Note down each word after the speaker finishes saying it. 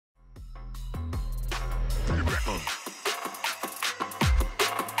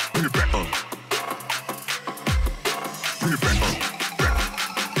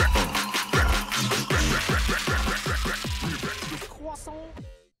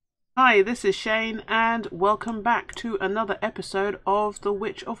Hi, this is Shane, and welcome back to another episode of the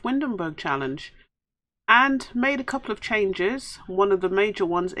Witch of Windenburg challenge. And made a couple of changes. One of the major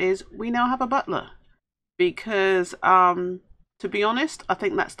ones is we now have a butler. Because, to be honest, I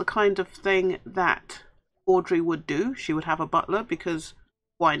think that's the kind of thing that Audrey would do. She would have a butler because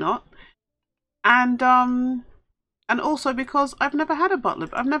why not? And also because I've never had a butler.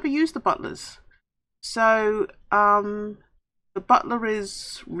 I've never used the butlers. So, the butler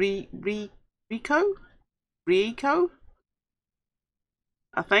is Rico? Rico,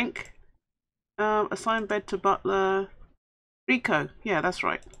 I think. Assign bed to butler. Rico, yeah, that's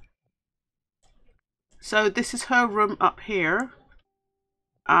right. So this is her room up here.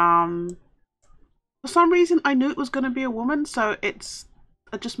 For some reason I knew it was going to be a woman, so I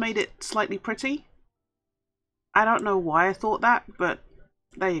just made it slightly pretty. I don't know why I thought that, but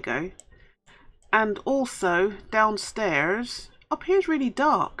there you go. And also downstairs, up here's really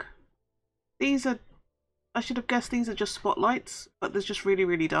dark. These are, I should have guessed these are just spotlights, but there's just really,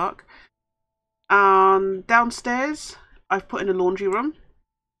 really dark. Downstairs, I've put in a laundry room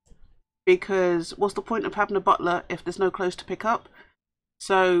because what's the point of having a butler if there's no clothes to pick up?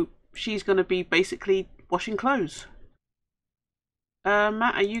 So she's going to be basically washing clothes.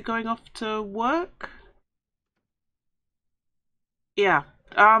 Matt, are you going off to work? Yeah.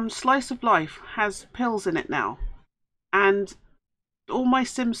 Slice of Life has pills in it now, and all my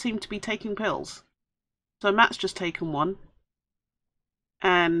Sims seem to be taking pills. So Matt's just taken one,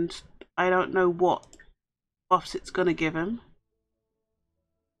 and I don't know what buffs it's going to give him.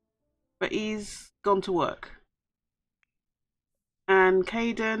 But he's gone to work. And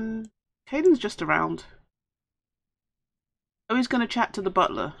Caden's just around. Oh, he's going to chat to the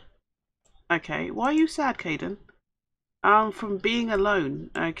butler. Okay, why are you sad, Caden? From being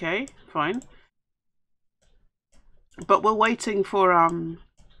alone. Okay, fine. But we're waiting for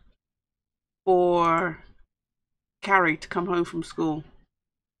Carrie to come home from school.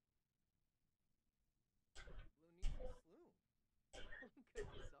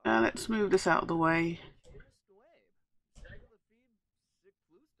 Let's move this out of the way.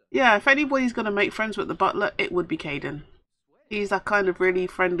 Yeah, if anybody's going to make friends with the butler, it would be Caden. He's that kind of really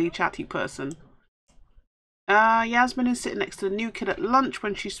friendly, chatty person. Yasmin is sitting next to the new kid at lunch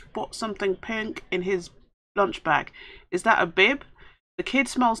when she spots something pink in his lunch bag. Is that a bib? The kid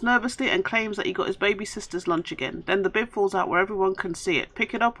smells nervously and claims that he got his baby sister's lunch again. Then the bib falls out where everyone can see it.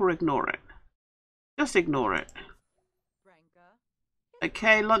 Pick it up or ignore it. Just ignore it.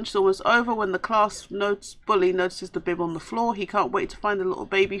 Okay, lunch is almost over when the class bully notices the bib on the floor. He can't wait to find the little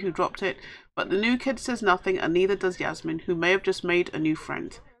baby who dropped it, but the new kid says nothing, and neither does Yasmin, who may have just made a new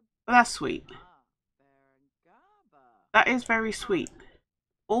friend. But that's sweet. That is very sweet.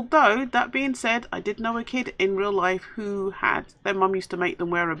 Although, that being said, I did know a kid in real life who had their mum used to make them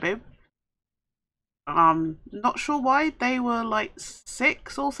wear a bib. Not sure why. They were like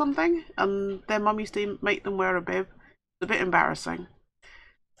 6 or something, and their mum used to make them wear a bib. It's a bit embarrassing.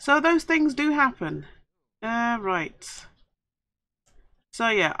 So those things do happen. Right. So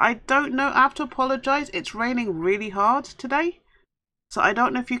yeah, I don't know. I have to apologise. It's raining really hard today. So I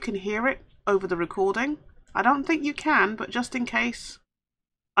don't know if you can hear it over the recording. I don't think you can, but just in case,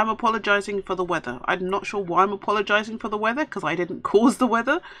 I'm apologising for the weather. I'm not sure why I'm apologising for the weather, because I didn't cause the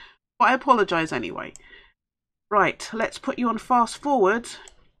weather, but I apologise anyway. Right, let's put you on fast forward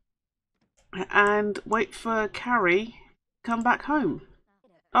and wait for Carrie to come back home.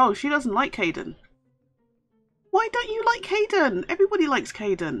 Oh, she doesn't like Caden. Why don't you like Caden? Everybody likes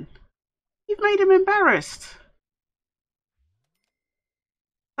Caden. You've made him embarrassed. Is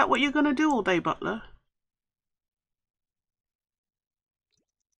that what you're going to do all day, butler?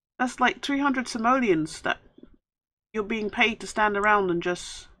 That's like 300 simoleons that you're being paid to stand around and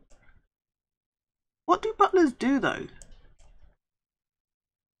just... What do butlers do, though?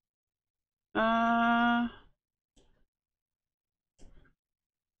 Don't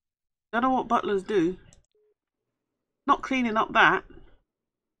know what butlers do. Not cleaning up that.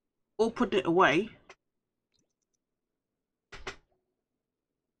 Or putting it away.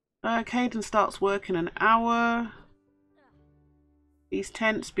 Caden starts work in an hour. He's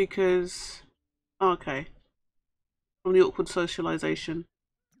tense because... Oh, okay. From the awkward socialisation.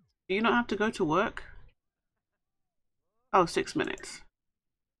 Do you not have to go to work? Oh, 6 minutes.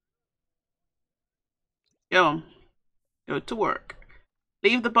 Go on. Go to work.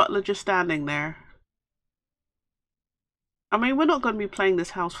 Leave the butler just standing there. I mean, we're not going to be playing this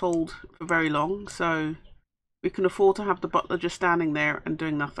household for very long, so we can afford to have the butler just standing there and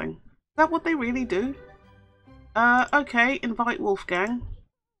doing nothing. Is that what they really do? Okay, invite Wolfgang.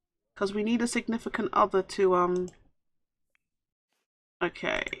 Because we need a significant other to,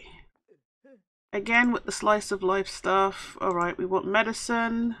 Okay. Again with the slice of life stuff. Alright, we want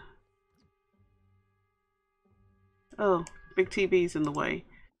medicine. Oh, big TV's in the way.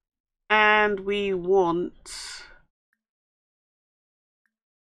 And we want...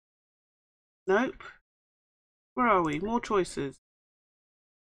 Nope. Where are we? More choices.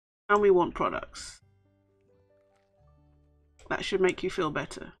 And we want products. That should make you feel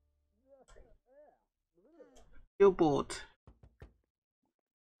better. You're bored.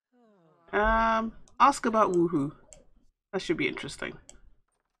 Ask about woohoo. That should be interesting.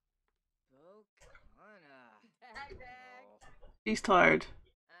 He's tired.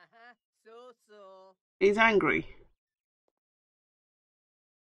 He's angry.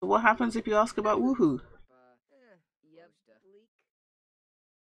 So what happens if you ask about woohoo?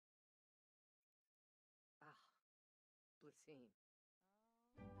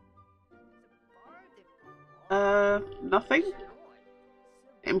 Nothing?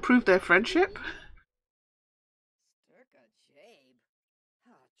 Improve their friendship?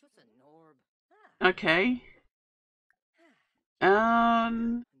 Okay.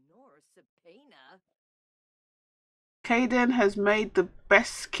 Caden has made the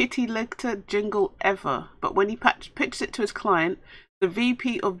best kitty litter jingle ever, but when he pitches it to his client, the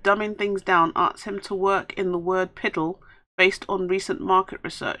VP of Dumbing Things Down asks him to work in the word piddle based on recent market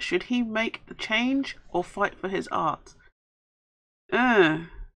research. Should he make the change or fight for his art?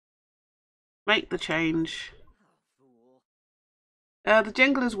 Make the change. The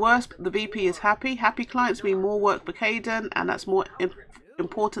jingle is worse, but the VP is happy. Happy clients mean more work for Caden, and that's more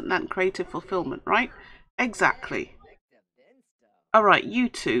important than creative fulfillment, right? Exactly. Alright, you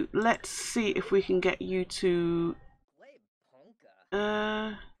two. Let's see if we can get you to...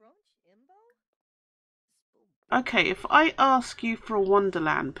 Okay, if I ask you for a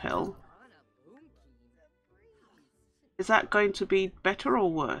Wonderland pill, is that going to be better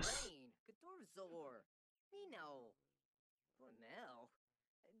or worse?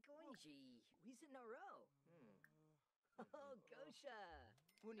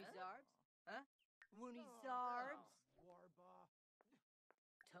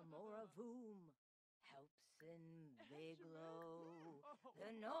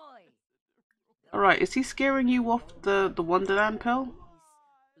 Alright, is he scaring you off the Wonderland pill?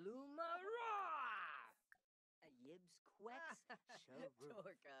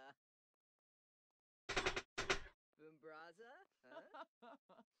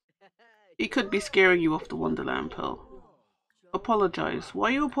 He could be scaring you off the Wonderland pill. Apologize. Why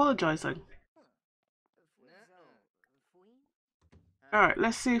are you apologizing? Alright,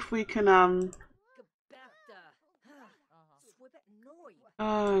 let's see if we can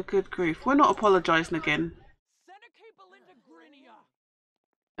oh, good grief. We're not apologizing again.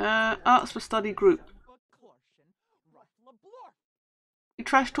 Arts for study group. You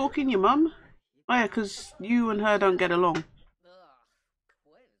trash talking your mum? Oh yeah, because you and her don't get along.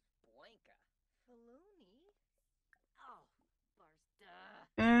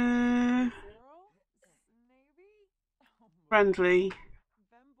 Friendly.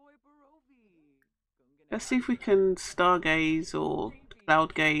 Let's see if we can stargaze or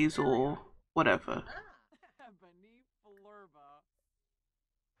cloud gaze or whatever.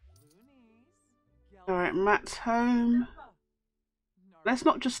 Alright, Matt's home. Let's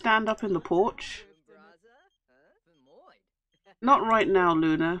not just stand up in the porch. Not right now,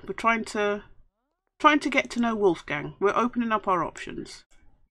 Luna. We're trying to get to know Wolfgang. We're opening up our options.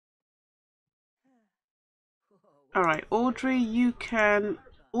 Alright, Audrey, you can...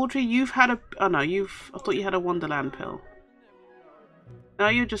 Audrey, you've had a... Oh no, I thought you had a Wonderland pill. Now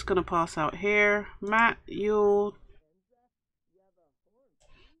you're just gonna pass out here. Matt, you're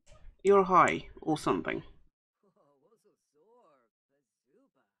high or something.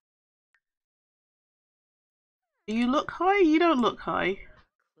 Do you look high? You don't look high.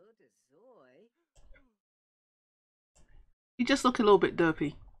 You just look a little bit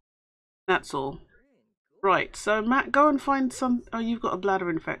derpy. That's all. Right, so Matt, go and find some... Oh, you've got a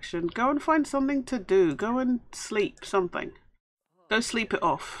bladder infection. Go and find something to do. Go and sleep something. Go sleep it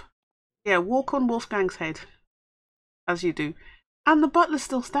off. Yeah, walk on Wolfgang's head. As you do. And the butler's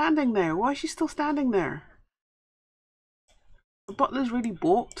still standing there. Why is she still standing there? The butler's really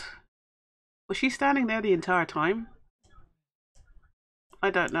balked. Was she standing there the entire time?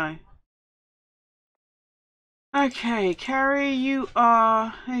 I don't know. Okay, Carrie, you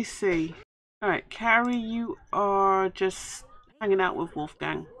are... Let's see. Alright, Carrie, you are just hanging out with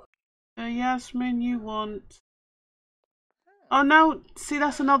Wolfgang. Yasmin, you want... Oh, now, see,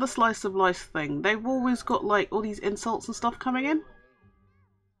 that's another slice of life thing. They've always got, like, all these insults and stuff coming in.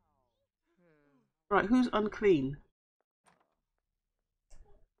 Right, who's unclean?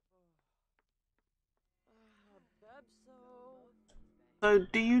 So,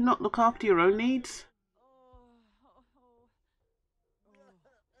 do you not look after your own needs?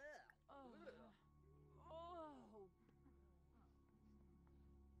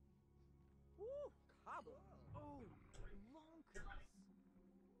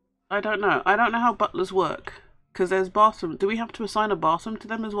 I don't know. I don't know how butlers work. Because there's bathroom. Do we have to assign a bathroom to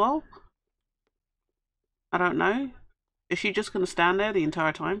them as well? I don't know. Is she just going to stand there the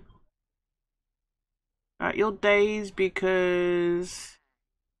entire time? Alright, your days because...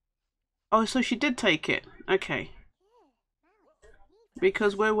 Oh, so she did take it. Okay.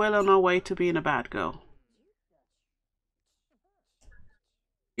 Because we're well on our way to being a bad girl.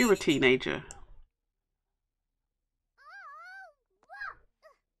 You're a teenager.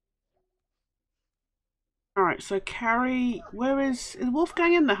 Alright, so Carrie... Where is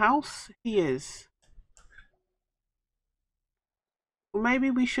Wolfgang in the house? He is. Well,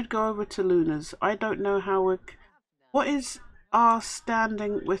 maybe we should go over to Luna's. I don't know how we're... What is our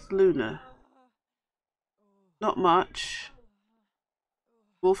standing with Luna? Not much.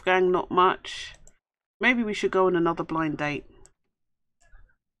 Wolfgang, not much. Maybe we should go on another blind date.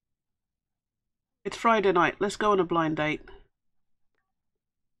 It's Friday night. Let's go on a blind date.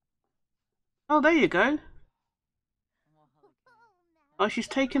 Oh, there you go. Oh, she's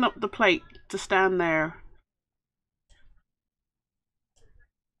taking up the plate to stand there.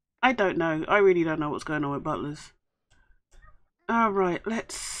 I don't know. I really don't know what's going on with butlers. Alright,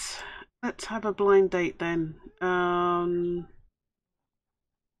 let's have a blind date then.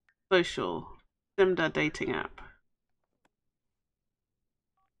 Social. Simda dating app.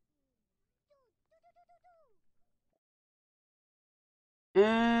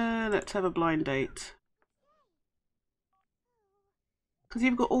 Let's have a blind date. Because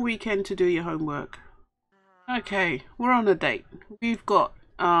you've got all weekend to do your homework. Okay, we're on a date. We've got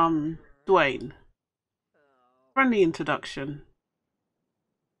Dwayne. Friendly introduction.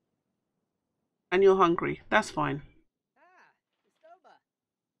 And you're hungry. That's fine.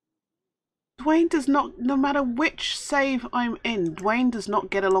 Dwayne does not, no matter which save I'm in, Dwayne does not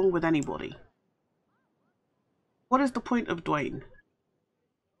get along with anybody. What is the point of Dwayne?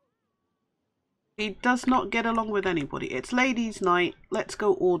 He does not get along with anybody. It's ladies' night. Let's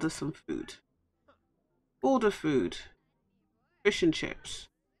go order some food. Order food. Fish and chips.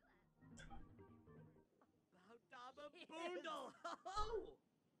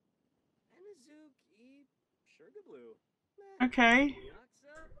 Okay.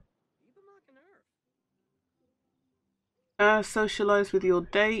 Socialize with your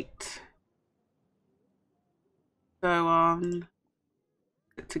date. So,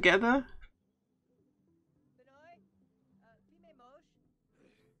 get together.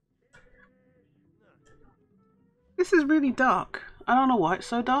 This is really dark. I don't know why it's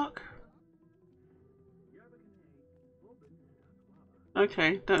so dark.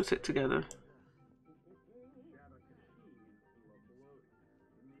 Okay, don't sit together.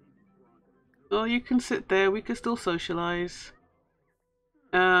 Oh, you can sit there. We can still socialize.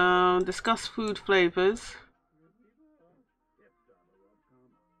 Discuss food flavors.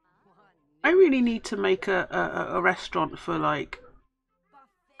 I really need to make a restaurant for like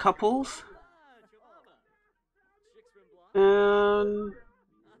couples.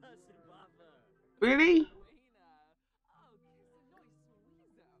 Really?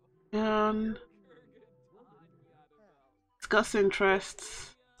 Discuss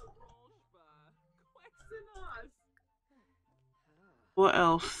interests. What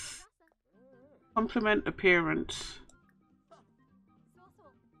else? Compliment appearance.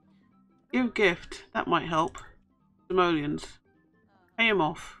 Give gift. That might help. Simoleons. Pay him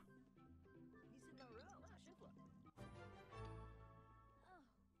off.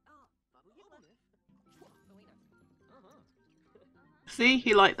 See,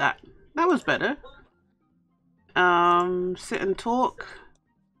 he liked that. That was better. Sit and talk.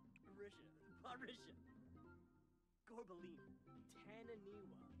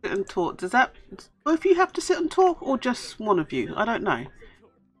 Sit and talk. Does that both of you have to sit and talk, or just one of you? I don't know.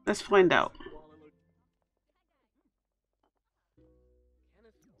 Let's find out.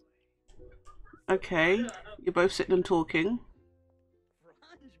 Okay, you're both sitting and talking.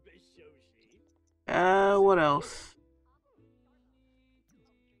 What else?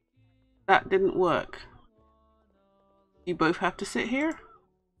 That didn't work. You both have to sit here?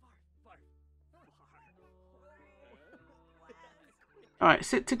 Alright,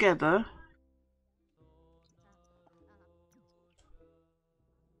 sit together.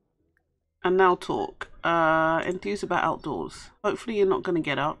 And now talk. Enthuse about outdoors. Hopefully you're not going to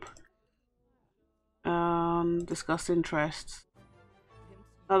get up. Discuss interests.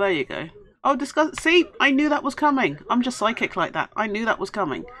 Oh, there you go. Oh, discuss. See, I knew that was coming. I'm just psychic like that. I knew that was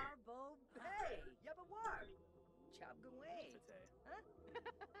coming.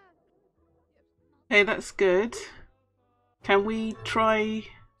 Okay, that's good. Can we try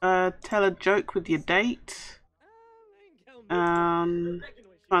tell a joke with your date?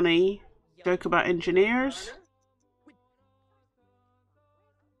 Funny joke about engineers.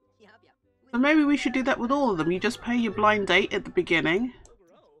 So maybe we should do that with all of them. You just pay your blind date at the beginning,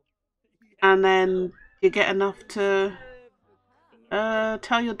 and then you get enough to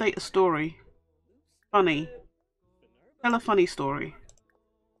tell your date a story. Funny. Tell a funny story.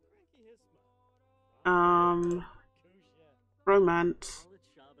 Romance.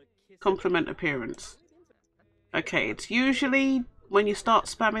 Compliment appearance. Okay, it's usually when you start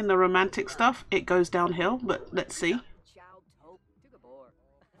spamming the romantic stuff, it goes downhill, but let's see.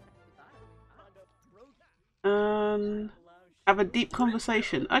 Have a deep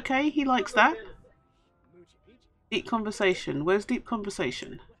conversation. Okay, he likes that. Deep conversation. Where's deep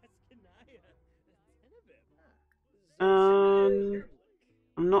conversation? I'm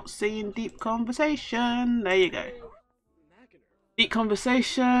not seeing deep conversation. There you go. Deep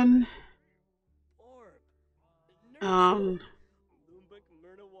conversation.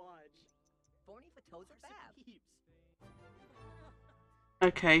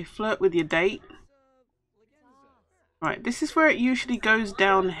 Okay, flirt with your date. Right, this is where it usually goes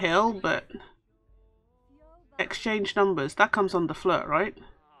downhill, but exchange numbers, that comes on the flirt, right?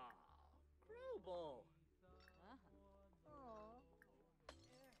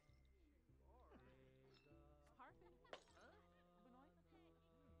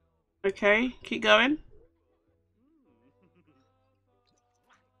 Okay, keep going.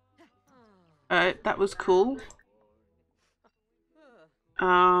 That was cool.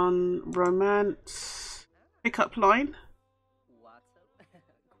 Romance. Pickup line.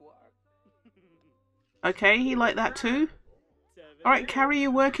 Okay, he liked that too. Alright, Carrie,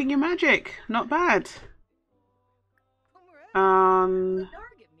 you're working your magic. Not bad.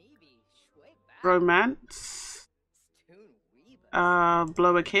 Romance.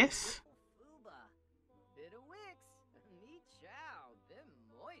 Blow a kiss.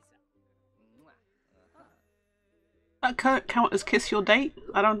 That can't count as kiss your date?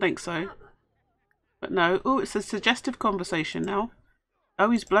 I don't think so. But no. Oh, it's a suggestive conversation now.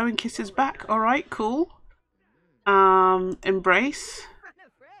 Oh, he's blowing kisses back. Alright, cool. Embrace.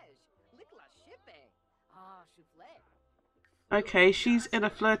 Okay, she's in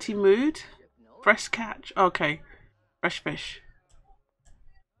a flirty mood. Fresh catch. Okay. Fresh fish.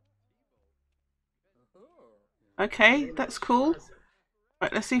 Okay, that's cool.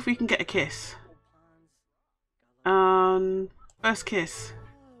 Right, let's see if we can get a kiss. First kiss.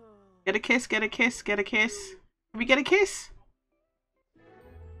 Get a kiss, get a kiss, get a kiss. Can we get a kiss?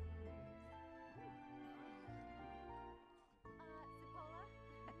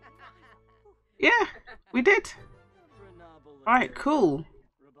 Yeah, we did. Alright, cool.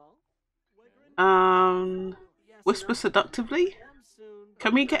 Whisper seductively.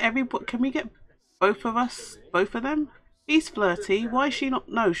 Can we get both of us, both of them? He's flirty. Why is she not?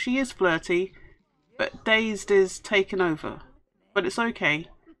 No, she is flirty. But Dazed is taken over. But it's okay.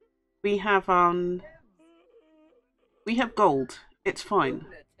 We have gold. It's fine.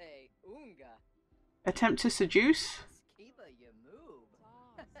 Attempt to seduce.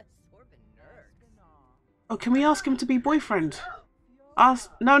 Oh, can we ask him to be boyfriend? Ask.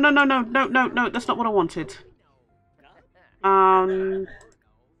 No. That's not what I wanted.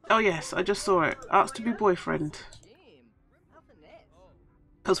 Oh yes, I just saw it. Ask to be boyfriend.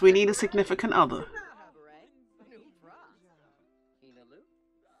 Because we need a significant other.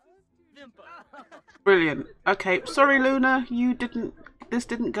 Brilliant. Okay, sorry Luna, this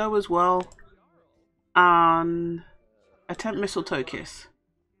didn't go as well. Attempt mistletoe kiss.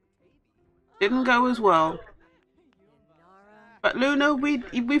 Didn't go as well. But Luna,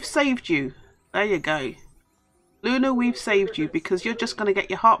 we've saved you. There you go. Luna, we've saved you because you're just gonna get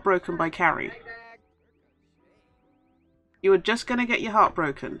your heart broken by Carrie. You were just gonna get your heart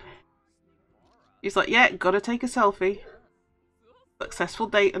broken. He's like, yeah, gotta take a selfie. Successful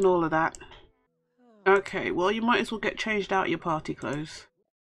date and all of that. Okay, well you might as well get changed out of your party clothes.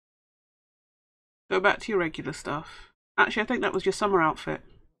 Go back to your regular stuff. Actually, I think that was your summer outfit.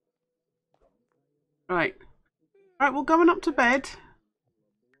 Right. Right, well going up to bed.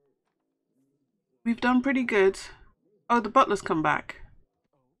 We've done pretty good. Oh, the butler's come back.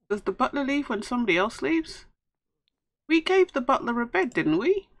 Does the butler leave when somebody else leaves? We gave the butler a bed, didn't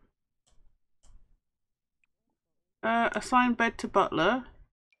we? Assign bed to butler.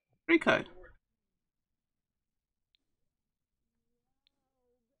 Rico.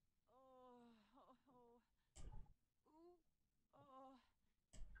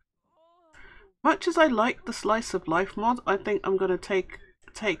 Much as I like the slice of life mod, I think I'm gonna take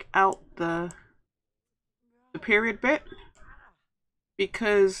out the period bit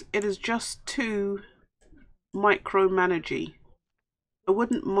because it is just too micromanagey. I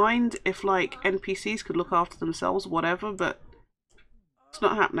wouldn't mind if like NPCs could look after themselves, whatever, but it's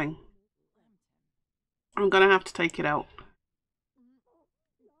not happening. I'm gonna have to take it out.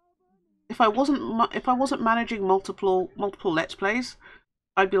 If I wasn't managing multiple Let's Plays,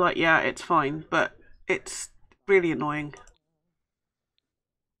 I'd be like, yeah, it's fine, but it's really annoying.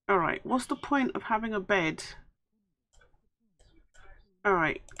 Alright, what's the point of having a bed?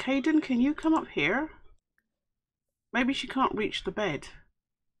 Alright, Caden, can you come up here? Maybe she can't reach the bed.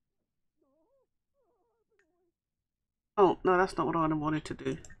 Oh, no, that's not what I wanted to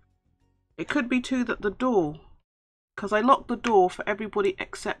do. It could be too that the door, because I locked the door for everybody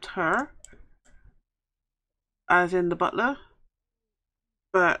except her, as in the butler,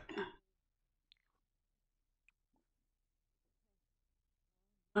 but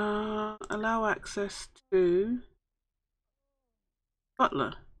allow access to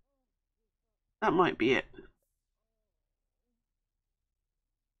butler. That might be it.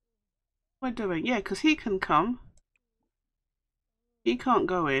 What am I doing? Yeah, because he can come. He can't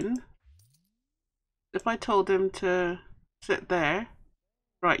go in. If I told him to sit there,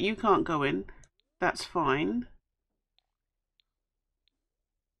 right, you can't go in. That's fine.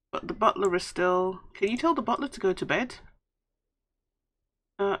 But the butler is still... Can you tell the butler to go to bed?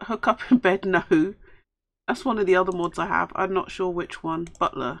 Hook up in bed? No. That's one of the other mods I have. I'm not sure which one.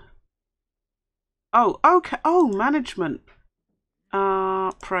 Butler. Oh, okay. Oh, management.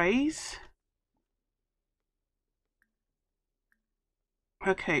 Praise.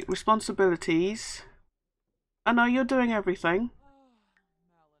 Okay, responsibilities. Oh no, you're doing everything.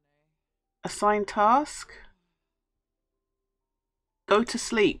 Assign task. Go to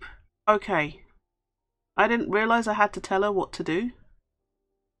sleep. Okay. I didn't realise I had to tell her what to do.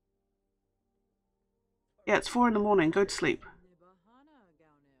 Yeah, it's 4 in the morning. Go to sleep.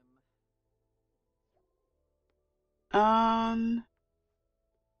 Alright,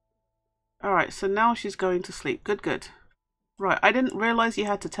 so now she's going to sleep. Good, good. Right, I didn't realise you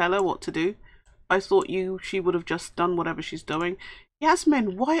had to tell her what to do. I thought she would have just done whatever she's doing.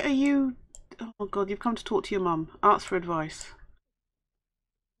 Yasmin, why are you... Oh god, you've come to talk to your mum. Ask for advice.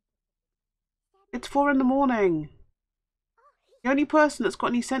 It's 4 in the morning. The only person that's got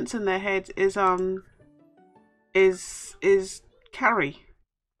any sense in their head is Carrie.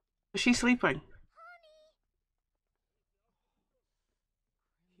 She's sleeping.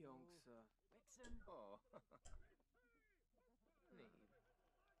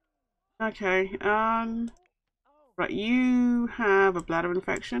 Okay, right, you have a bladder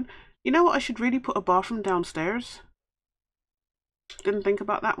infection. You know what, I should really put a bathroom downstairs. Didn't think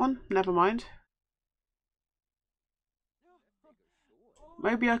about that one, never mind.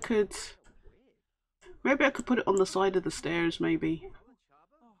 Maybe I could put it on the side of the stairs, maybe.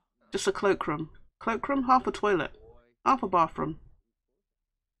 Just a cloakroom. Cloakroom, half a toilet, half a bathroom.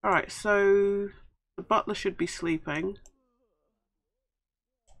 Alright, so the butler should be sleeping.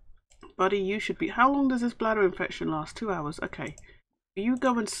 Buddy, you should be... How long does this bladder infection last? 2 hours. Okay. You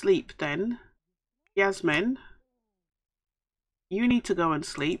go and sleep then. Yasmin, you need to go and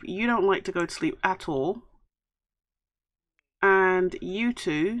sleep. You don't like to go to sleep at all. And you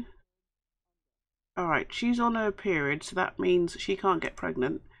two... Alright, she's on her period, so that means she can't get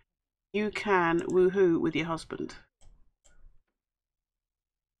pregnant. You can woohoo with your husband.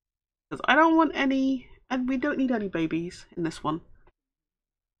 Because I don't want any... And we don't need any babies in this one.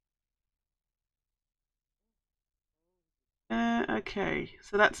 Okay,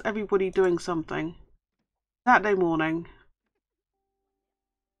 so that's everybody doing something. Saturday morning.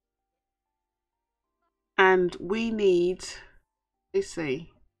 And we need... Let's see.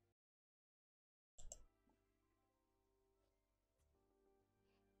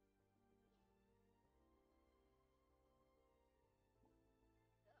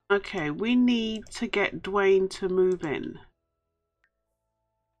 Okay, we need to get Dwayne to move in.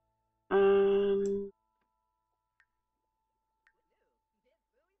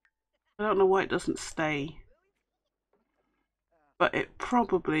 I don't know why it doesn't stay. But it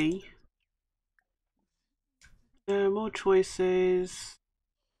probably... more choices.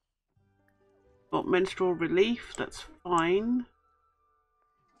 Got menstrual relief, that's fine.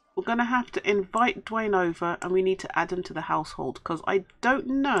 We're going to have to invite Dwayne over and we need to add him to the household because I don't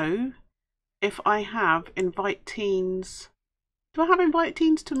know if I have invite teens. Do I have invite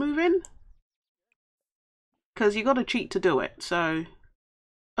teens to move in? Because you got to cheat to do it, so...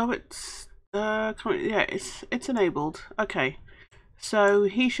 Oh, it's... yeah, it's enabled. Okay. So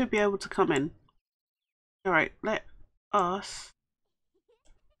he should be able to come in. Alright, let us...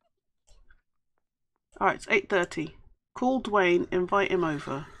 Alright, it's 8:30. Call Dwayne, invite him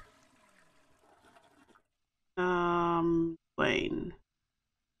over. Dwayne.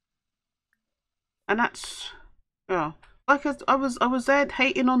 And that's... Oh. Like I was there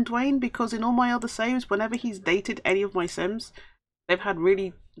hating on Dwayne because in all my other saves, whenever he's dated any of my Sims, they've had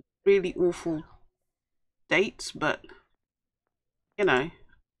really, really awful dates, but, you know,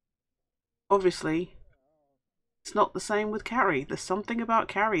 obviously, it's not the same with Carrie. There's something about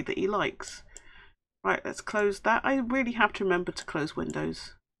Carrie that he likes. Right, let's close that. I really have to remember to close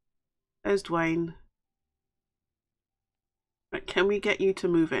windows. There's Dwayne. Right, can we get you to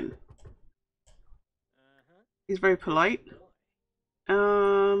move in? He's very polite.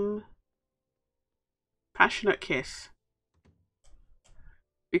 Passionate kiss.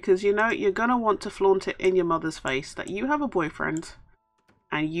 Because you know, you're gonna want to flaunt it in your mother's face that you have a boyfriend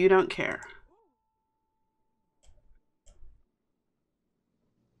and you don't care.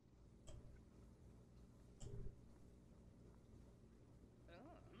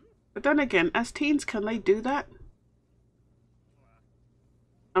 But then again, as teens, can they do that?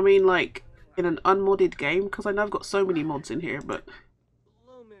 I mean, like, in an unmodded game? Because I know I've got so many mods in here, but...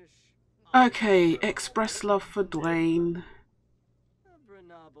 Okay, express love for Dwayne.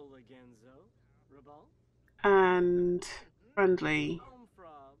 And... friendly.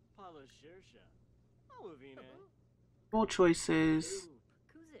 More choices.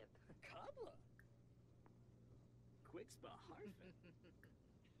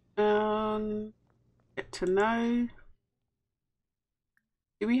 Get to know.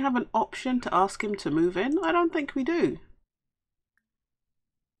 Do we have an option to ask him to move in? I don't think we do.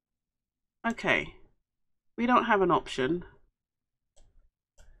 Okay. We don't have an option.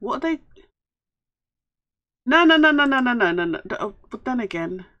 What are they? No. Oh, but then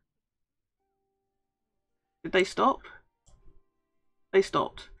again. Did they stop? They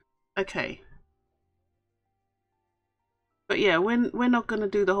stopped. Okay. But yeah, we're not going to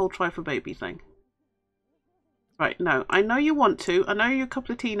do the whole try for baby thing. Right, no. I know you want to. I know you're a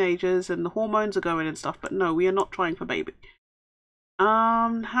couple of teenagers and the hormones are going and stuff, but no, we are not trying for baby.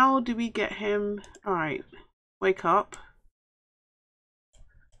 How do we get him? Alright. Wake up.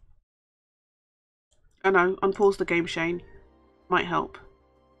 Oh no, unpause the game, Chaynne. Might help.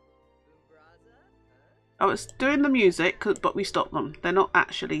 Oh, it's doing the music, but we stopped them. They're not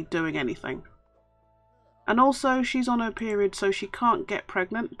actually doing anything. And also, she's on her period, so she can't get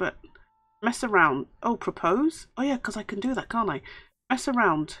pregnant, but mess around. Oh, propose? Oh yeah, because I can do that, can't I? Mess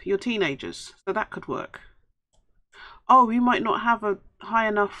around. You're teenagers, so that could work. Oh, we might not have a high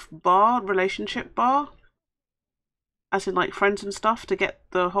enough bar, relationship bar, as in like friends and stuff, to get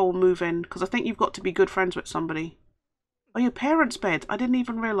the whole move in, because I think you've got to be good friends with somebody. Oh, your parents' bed. I didn't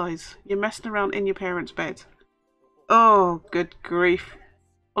even realise. You're messing around in your parents' bed. Oh, good grief.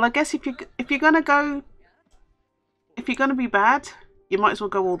 Well, I guess if you're gonna go, if you're gonna be bad, you might as well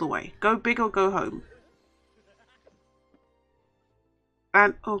go all the way. Go big or go home.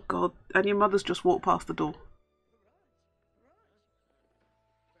 And oh god, and your mother's just walked past the door.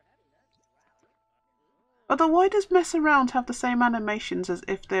 Although, why does mess around have the same animations as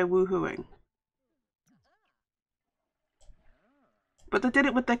if they're woohooing? But they did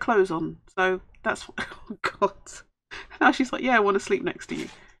it with their clothes on, so that's... Oh god. Now she's like, yeah, I want to sleep next to you.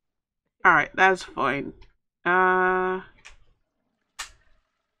 Alright, that's fine. Not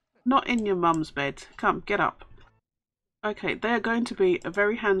in your mum's bed. Come, get up. Okay, they're going to be a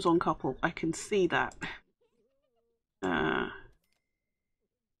very hands-on couple. I can see that.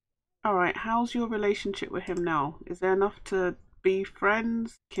 Alright, how's your relationship with him now? Is there enough to be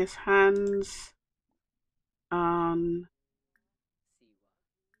friends? Kiss hands?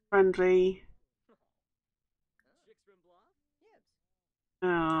 Friendly?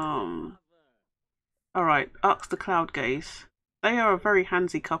 Alright, Ux the Cloud Gaze. They are a very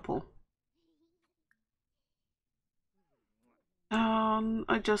handsy couple.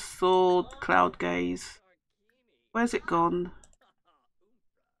 I just saw Cloud Gaze. Where's it gone?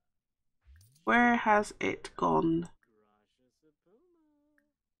 Where has it gone?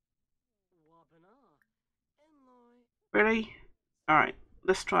 Really? Alright,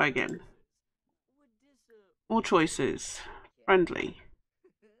 let's try again. More choices. Friendly.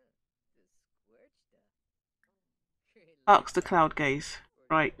 Ux the Cloud Gaze.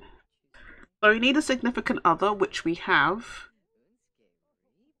 Right. So we need a significant other, which we have.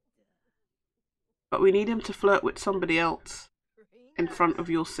 But we need him to flirt with somebody else in front of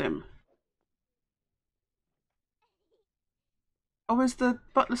your sim. Oh, is the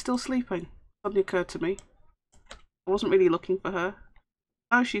butler still sleeping? Suddenly occurred to me. I wasn't really looking for her.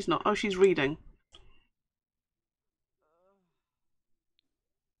 Oh, she's not. Oh, she's reading.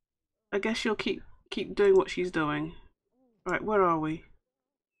 I guess she'll keep doing what she's doing. Right, where are we?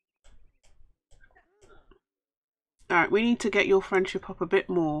 Alright, we need to get your friendship up a bit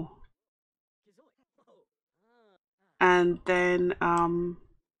more. And then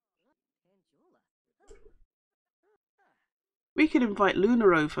we can invite Luna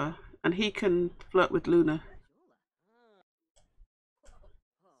over and he can flirt with Luna.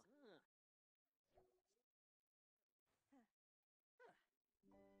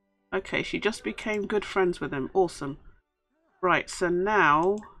 Okay, she just became good friends with him. Awesome. Right, so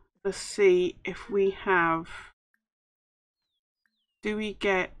now let's see if we have... Do we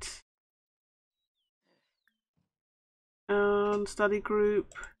get... study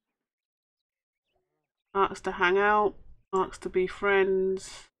group. Asks to hang out. Asks to be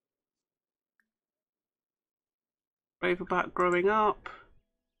friends. Rave about growing up.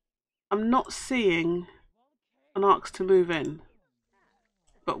 I'm not seeing an ask to move in.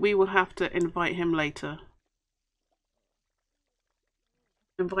 But we will have to invite him later.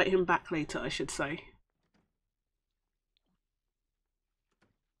 Invite him back later, I should say.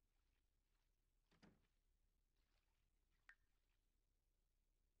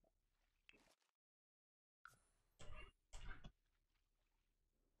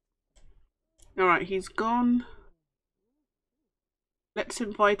 Alright, he's gone. Let's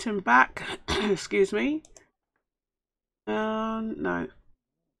invite him back. Excuse me. No.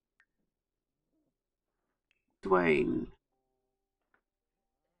 Dwayne.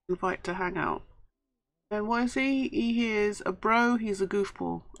 Invite to hang out. And what is he? He is a bro, he's a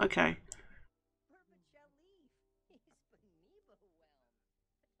goofball. Okay.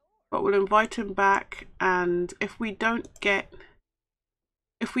 But we'll invite him back, and if we don't get...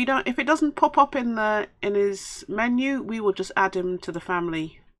 If it doesn't pop up in his menu, we will just add him to the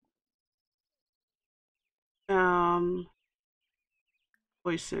family.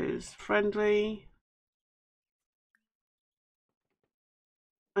 Voices, friendly.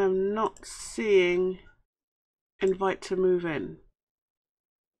 I'm not seeing invite to move in.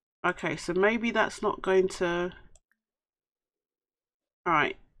 Okay, so maybe that's not going to...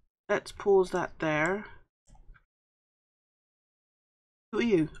 Alright, let's pause that there. Who are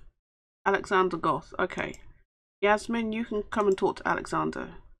you? Alexander Goth. Okay. Yasmin, you can come and talk to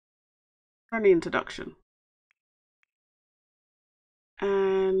Alexander. Friendly introduction.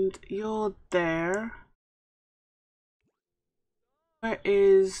 And you're there. Where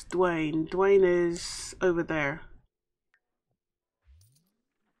is Dwayne? Dwayne is over there.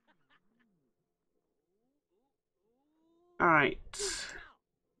 Alright.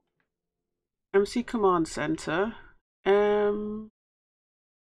 MC Command Center.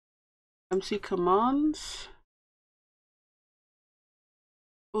 MC Commands.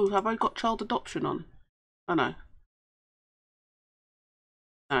 Oh, have I got child adoption on? Oh no.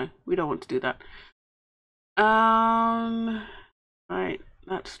 No, we don't want to do that. Right,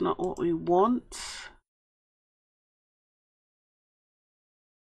 that's not what we want.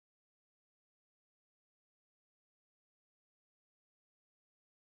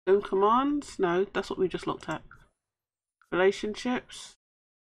 Zone commands? No, that's what we just looked at. Relationships?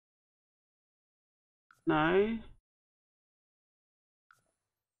 No.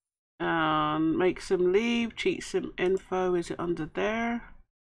 Makes him leave, cheats him info, is it under there?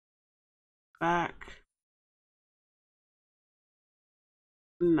 Back.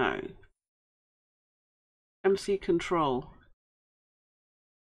 No. MC control.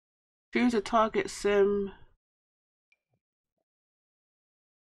 Choose a target sim.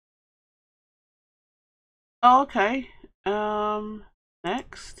 Oh, okay.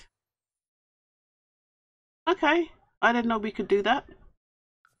 Next. Okay. I didn't know we could do that.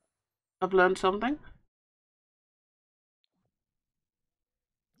 I've learned something.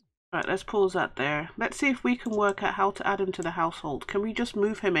 Right, let's pause that there. Let's see if we can work out how to add him to the household. Can we just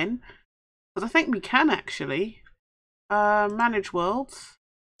move him in? Because I think we can actually. Manage worlds.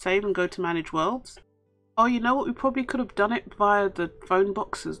 Save and go to manage worlds. Oh, you know what? We probably could have done it via the phone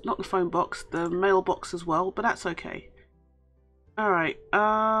boxes. Not the phone box, the mailbox as well, but that's okay. Alright,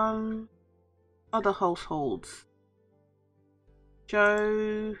 other households.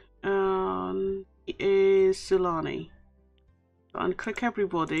 Joe, is Sulani. So unclick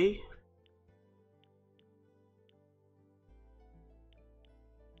everybody.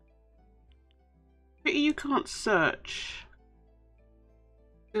 Pity you can't search.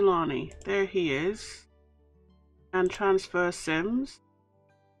 Sulani, there he is. And transfer Sims.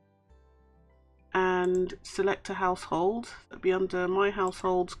 And select a household. That'd be under my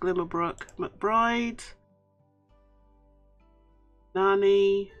households, Glimmerbrook, McBride,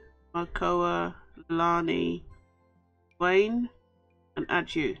 Nani, Marcoa, Lani, Wayne, and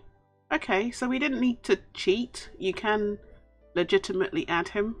add you. Okay, so we didn't need to cheat. You can legitimately add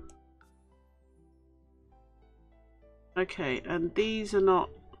him. Okay, and these are not...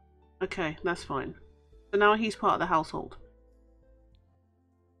 Okay, that's fine. So now he's part of the household.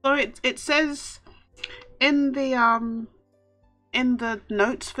 So it says in the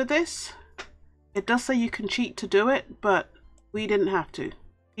notes for this, it does say you can cheat to do it, but we didn't have to.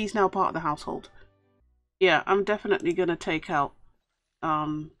 He's now part of the household. Yeah, I'm definitely gonna take out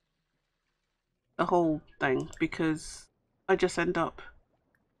the whole thing because I just end up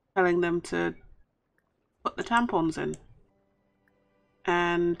telling them to put the tampons in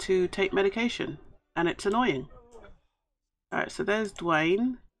and to take medication, and it's annoying. Alright, so there's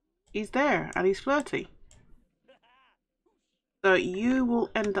Dwayne. He's there and he's flirty. So you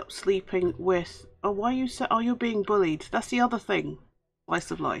will end up sleeping with... Oh, why you say... Oh, you're being bullied. That's the other thing.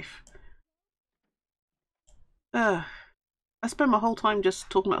 Slice of life. I spend my whole time just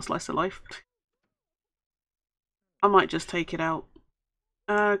talking about slice of life. I might just take it out.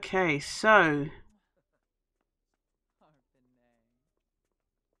 Okay, so...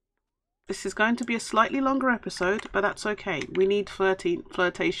 This is going to be a slightly longer episode, but that's okay. We need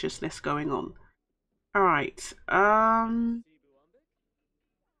flirtatiousness going on. Alright,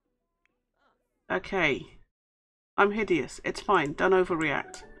 okay. I'm hideous. It's fine. Don't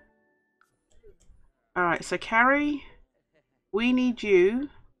overreact. Alright, so Carrie, we need you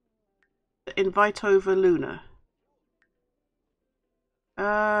to invite over Luna.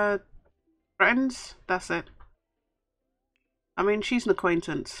 Friends? That's it. I mean, she's an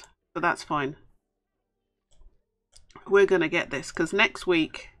acquaintance, so that's fine. We're gonna get this, because next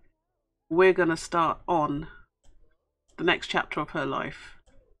week we're gonna start on the next chapter of her life.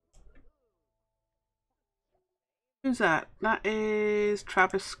 Who's that? That is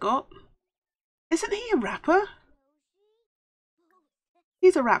Travis Scott. Isn't he a rapper?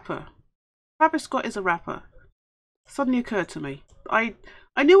 He's a rapper. Travis Scott is a rapper. Suddenly occurred to me. I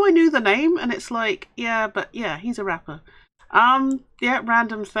knew the name, and it's like, yeah, but yeah, he's a rapper. Yeah,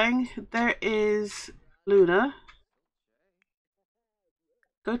 random thing. There is Luna.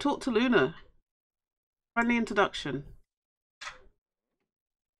 Go talk to Luna. Friendly introduction.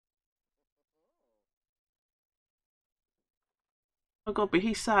 Oh god, but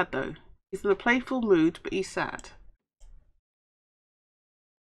he's sad though. He's in a playful mood, but he's sad.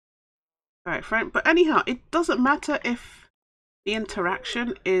 Alright, friend. But anyhow, it doesn't matter if the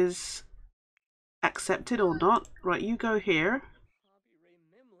interaction is accepted or not. Right, you go here.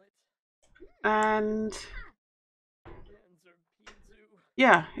 And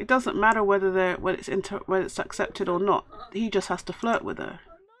yeah, it doesn't matter whether it's accepted or not. He just has to flirt with her.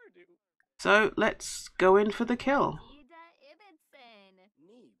 So let's go in for the kill.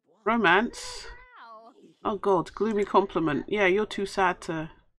 Romance. Oh god, gloomy compliment. Yeah, you're too sad to...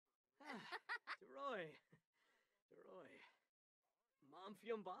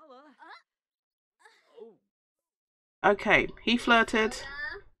 Okay, he flirted.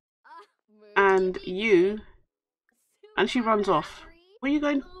 And you... And she runs off. Where are you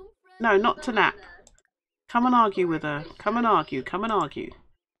going? No, not to nap. Come and argue with her. Come and argue. Come and argue.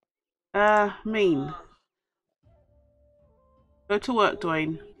 Mean. Go to work,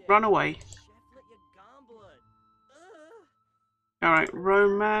 Dwayne. Run away. Alright,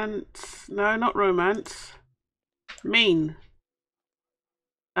 romance. No, not romance. Mean.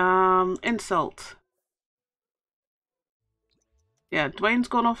 Insult. Yeah, Dwayne's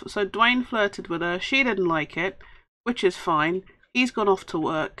gone off. So Dwayne flirted with her. She didn't like it, which is fine. He's gone off to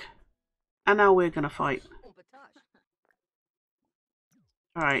work. And now we're gonna fight.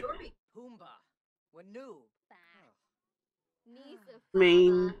 Alright.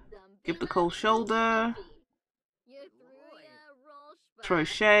 Mean. Give the cold shoulder. Throw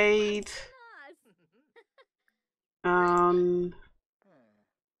shade.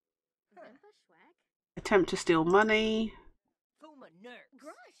 Attempt to steal money.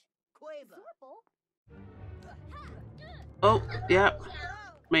 Oh, yeah.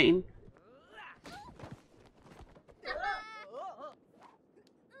 Mean.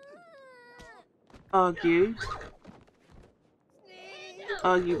 Argue.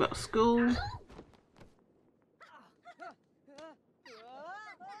 Argue about school.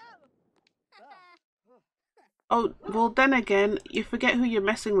 Oh, well then again, you forget who you're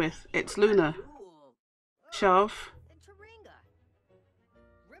messing with. It's Luna. Shove.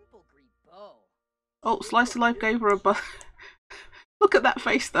 Oh, Slice of Life gave her a buzz. Look at that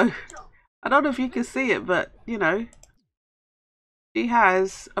face though. I don't know if you can see it, but you know. She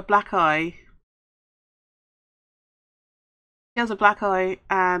has a black eye. She has a black eye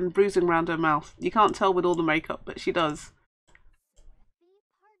and bruising around her mouth. You can't tell with all the makeup, but she does.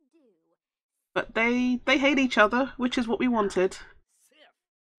 But they hate each other, which is what we wanted.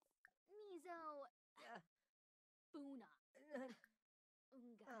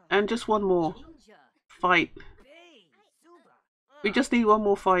 And just one more fight. We just need one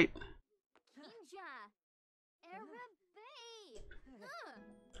more fight.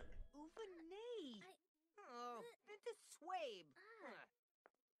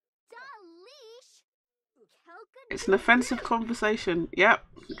 It's an offensive conversation. Yep.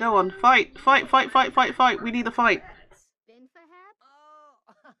 Go on. Fight. Fight, fight, fight, fight, fight. We need a fight.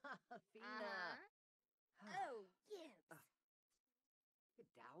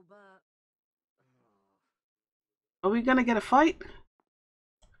 Are we gonna get a fight?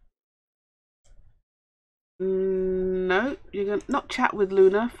 No. You're gonna not chat with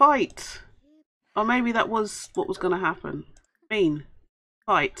Luna. Fight. Or maybe that was what was gonna happen. Mean.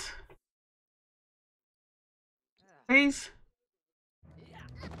 Fight. Please?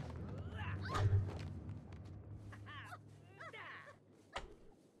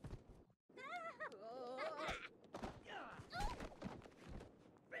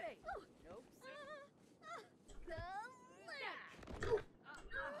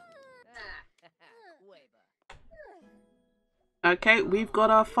 Okay, we've got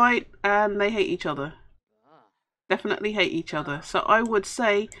our fight and they hate each other. Definitely hate each other. So I would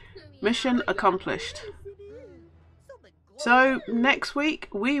say mission accomplished. So next week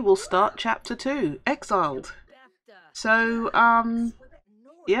we will start chapter 2, Exiled. So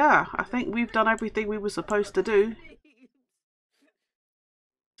yeah, I think we've done everything we were supposed to do.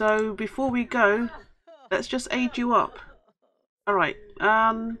 So before we go, let's just age you up. Alright,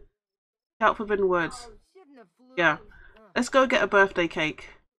 shout forbidden words. Yeah. Let's go get a birthday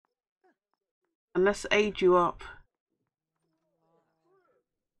cake. And let's age you up.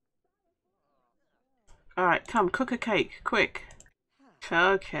 Alright, come, cook a cake, quick.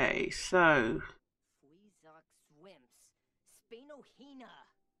 Okay, so...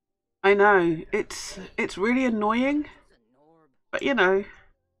 I know, it's really annoying. But you know...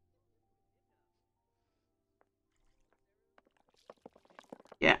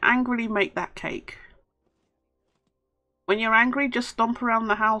 Yeah, angrily make that cake. When you're angry, just stomp around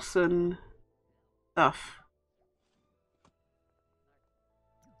the house and stuff.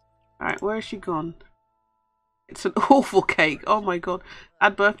 Alright, where has she gone? It's an awful cake. Oh my god.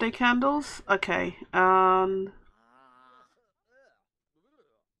 Add birthday candles? Okay. Oh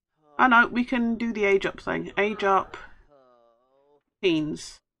no, we can do the age up thing. Age up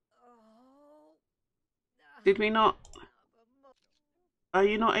teens. Did we not? Are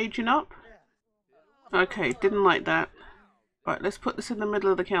you not aging up? Okay, didn't like that. Right, let's put this in the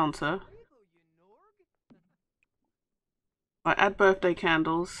middle of the counter. Right, add birthday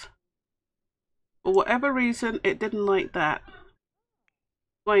candles. For whatever reason, it didn't like that.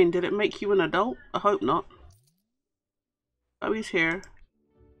 Wayne, did it make you an adult? I hope not. Oh, he's here.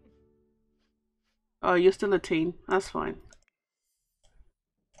 Oh, you're still a teen. That's fine.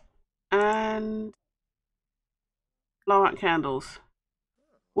 And... blow out candles.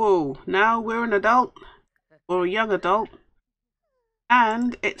 Whoa, now we're an adult. Or a young adult.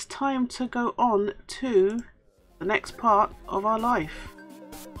 And it's time to go on to the next part of our life.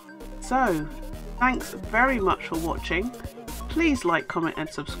 So, thanks very much for watching. Please like, comment and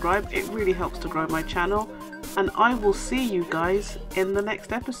subscribe. It really helps to grow my channel. And I will see you guys in the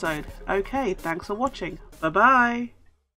next episode. Okay, thanks for watching. Bye bye.